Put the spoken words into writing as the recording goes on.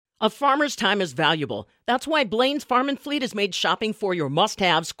A farmer's time is valuable. That's why Blaine's Farm and Fleet has made shopping for your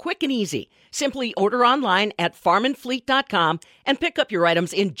must-haves quick and easy. Simply order online at farmandfleet.com and pick up your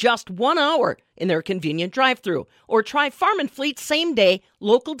items in just 1 hour in their convenient drive-thru. Or try Farm and Fleet's same-day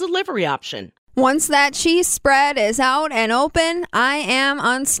local delivery option. Once that cheese spread is out and open, I am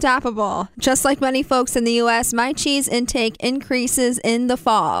unstoppable. Just like many folks in the U.S., my cheese intake increases in the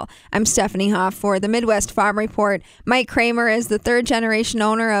fall. I'm Stephanie Hoff for the Midwest Farm Report. Mike Kramer is the third-generation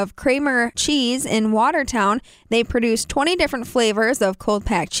owner of Kramer Cheese in Watertown. They produce 20 different flavors of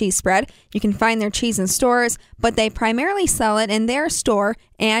cold-packed cheese spread. You can find their cheese in stores, but they primarily sell it in their store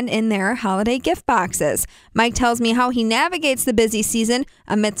and in their holiday gift boxes. Mike tells me how he navigates the busy season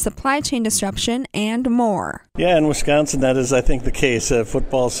amidst supply chain disruption and more. Yeah, in Wisconsin, that is, I think, the case.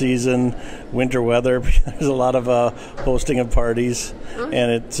 Football season, winter weather, there's a lot of hosting of parties,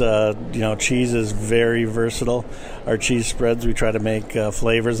 and it's, cheese is very versatile. Our cheese spreads, we try to make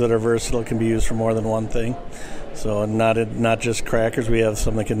flavors that are versatile, can be used for more than one thing. So not just crackers, we have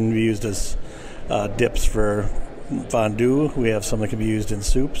some that can be used as dips for fondue. We have some that can be used in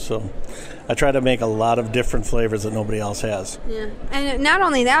soup. So I try to make a lot of different flavors that nobody else has. Yeah, and not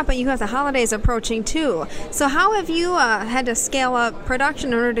only that, but you have the holidays approaching too. So how have you had to scale up production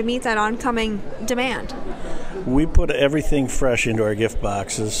in order to meet that oncoming demand? We put everything fresh into our gift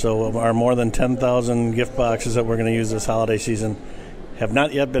boxes. So our more than 10,000 gift boxes that we're going to use this holiday season have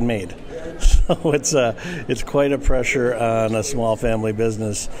not yet been made. So it's quite a pressure on a small family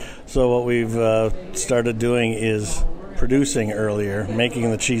business. So what we've started doing is producing earlier,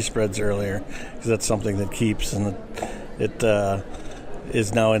 making the cheese spreads earlier, because that's something that keeps, and it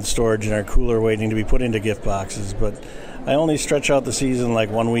is now in storage in our cooler waiting to be put into gift boxes. But I only stretch out the season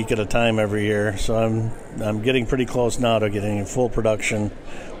like 1 week at a time every year, so I'm getting pretty close now to getting full production,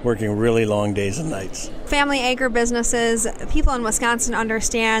 working really long days and nights. Family agribusinesses, people in Wisconsin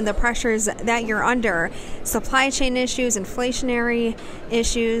understand the pressures that you're under, supply chain issues, inflationary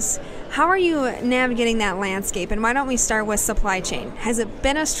issues. How are you navigating that landscape? And why don't we start with supply chain? Has it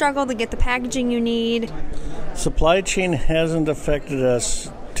been a struggle to get the packaging you need? Supply chain hasn't affected us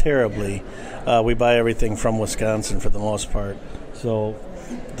terribly. We buy everything from Wisconsin for the most part. So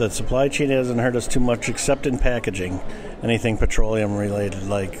the supply chain hasn't hurt us too much except in packaging. Anything petroleum related,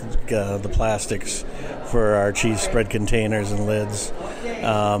 like the plastics for our cheese spread containers and lids,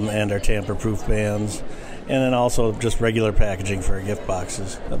 and our tamper-proof bands, and then also just regular packaging for our gift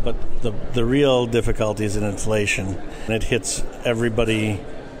boxes. But the real difficulty is in inflation. And it hits everybody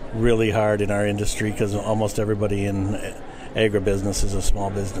really hard in our industry because almost everybody in agribusiness is a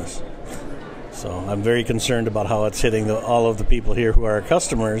small business. So I'm very concerned about how it's hitting all of the people here who are our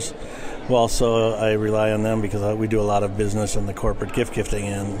customers. Well, also, I rely on them because we do a lot of business in the corporate gift giving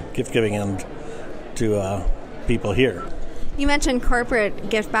end to people here. You mentioned corporate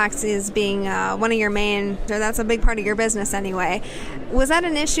gift boxes being one of your main, or that's a big part of your business anyway. Was that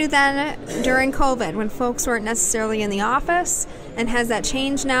an issue then during COVID when folks weren't necessarily in the office? And has that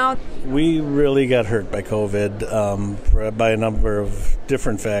changed now? We really got hurt by COVID by a number of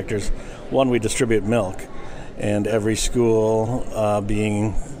different factors. One, we distribute milk, and every school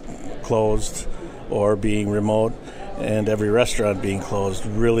being closed or being remote and every restaurant being closed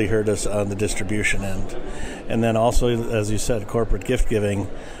really hurt us on the distribution end. And then also, as you said, corporate gift giving,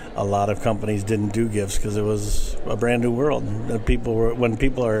 a lot of companies didn't do gifts because it was a brand new world. When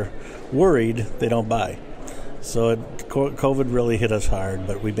people are worried, they don't buy. So COVID really hit us hard,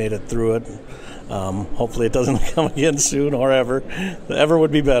 but we made it through it. Hopefully it doesn't come again soon or ever. Ever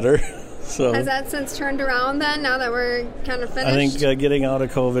would be better. So, has that since turned around then, now that we're kind of finished? I think getting out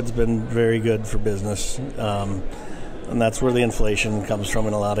of COVID's been very good for business. And that's where the inflation comes from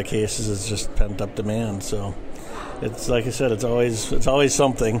in a lot of cases. It's just pent-up demand. So it's like I said, it's always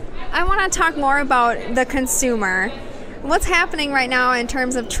something. I want to talk more about the consumer. What's happening right now in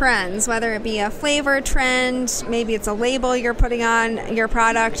terms of trends, whether it be a flavor trend, maybe it's a label you're putting on your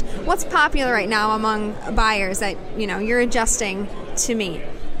product. What's popular right now among buyers that you're adjusting to meet?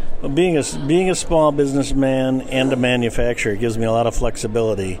 Well, being a small businessman and a manufacturer gives me a lot of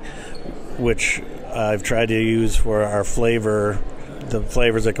flexibility, which I've tried to use for our the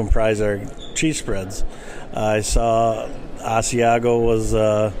flavors that comprise our cheese spreads. I saw Asiago was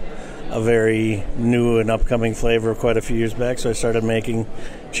a very new and upcoming flavor quite a few years back, so I started making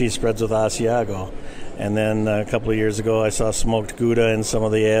cheese spreads with Asiago. And then a couple of years ago, I saw smoked Gouda in some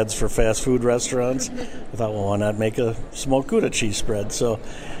of the ads for fast food restaurants. I thought, well, why not make a smoked Gouda cheese spread? So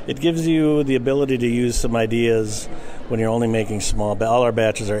it gives you the ability to use some ideas when you're only making small. All our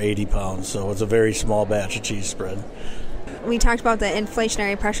batches are 80 pounds, so it's a very small batch of cheese spread. we talked about the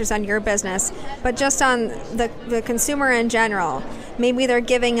inflationary pressures on your business, but just on the consumer in general. Maybe they're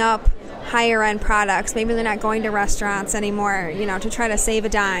giving up higher end products. Maybe they're not going to restaurants anymore, to try to save a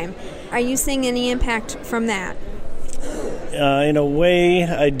dime. Are you seeing any impact from that? In a way,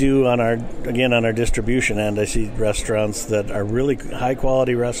 I do on our distribution end. I see restaurants that are really high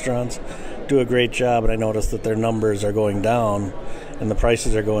quality restaurants do a great job, and I notice that their numbers are going down and the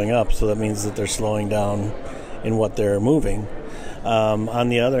prices are going up, so that means that they're slowing down in what they're moving. On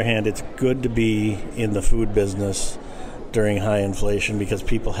the other hand, it's good to be in the food business during high inflation because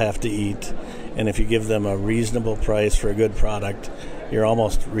people have to eat, and if you give them a reasonable price for a good product, you're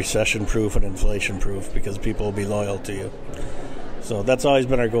almost recession-proof and inflation-proof because people will be loyal to you. So that's always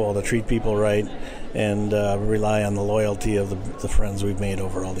been our goal, to treat people right and rely on the loyalty of the friends we've made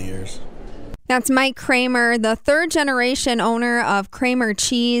over all the years. That's Mike Kramer, the third-generation owner of Kramer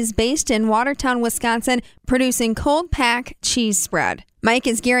Cheese, based in Watertown, Wisconsin, producing cold pack cheese spread. Mike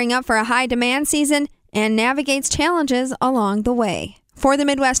is gearing up for a high-demand season and navigates challenges along the way. For the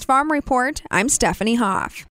Midwest Farm Report, I'm Stephanie Hoff.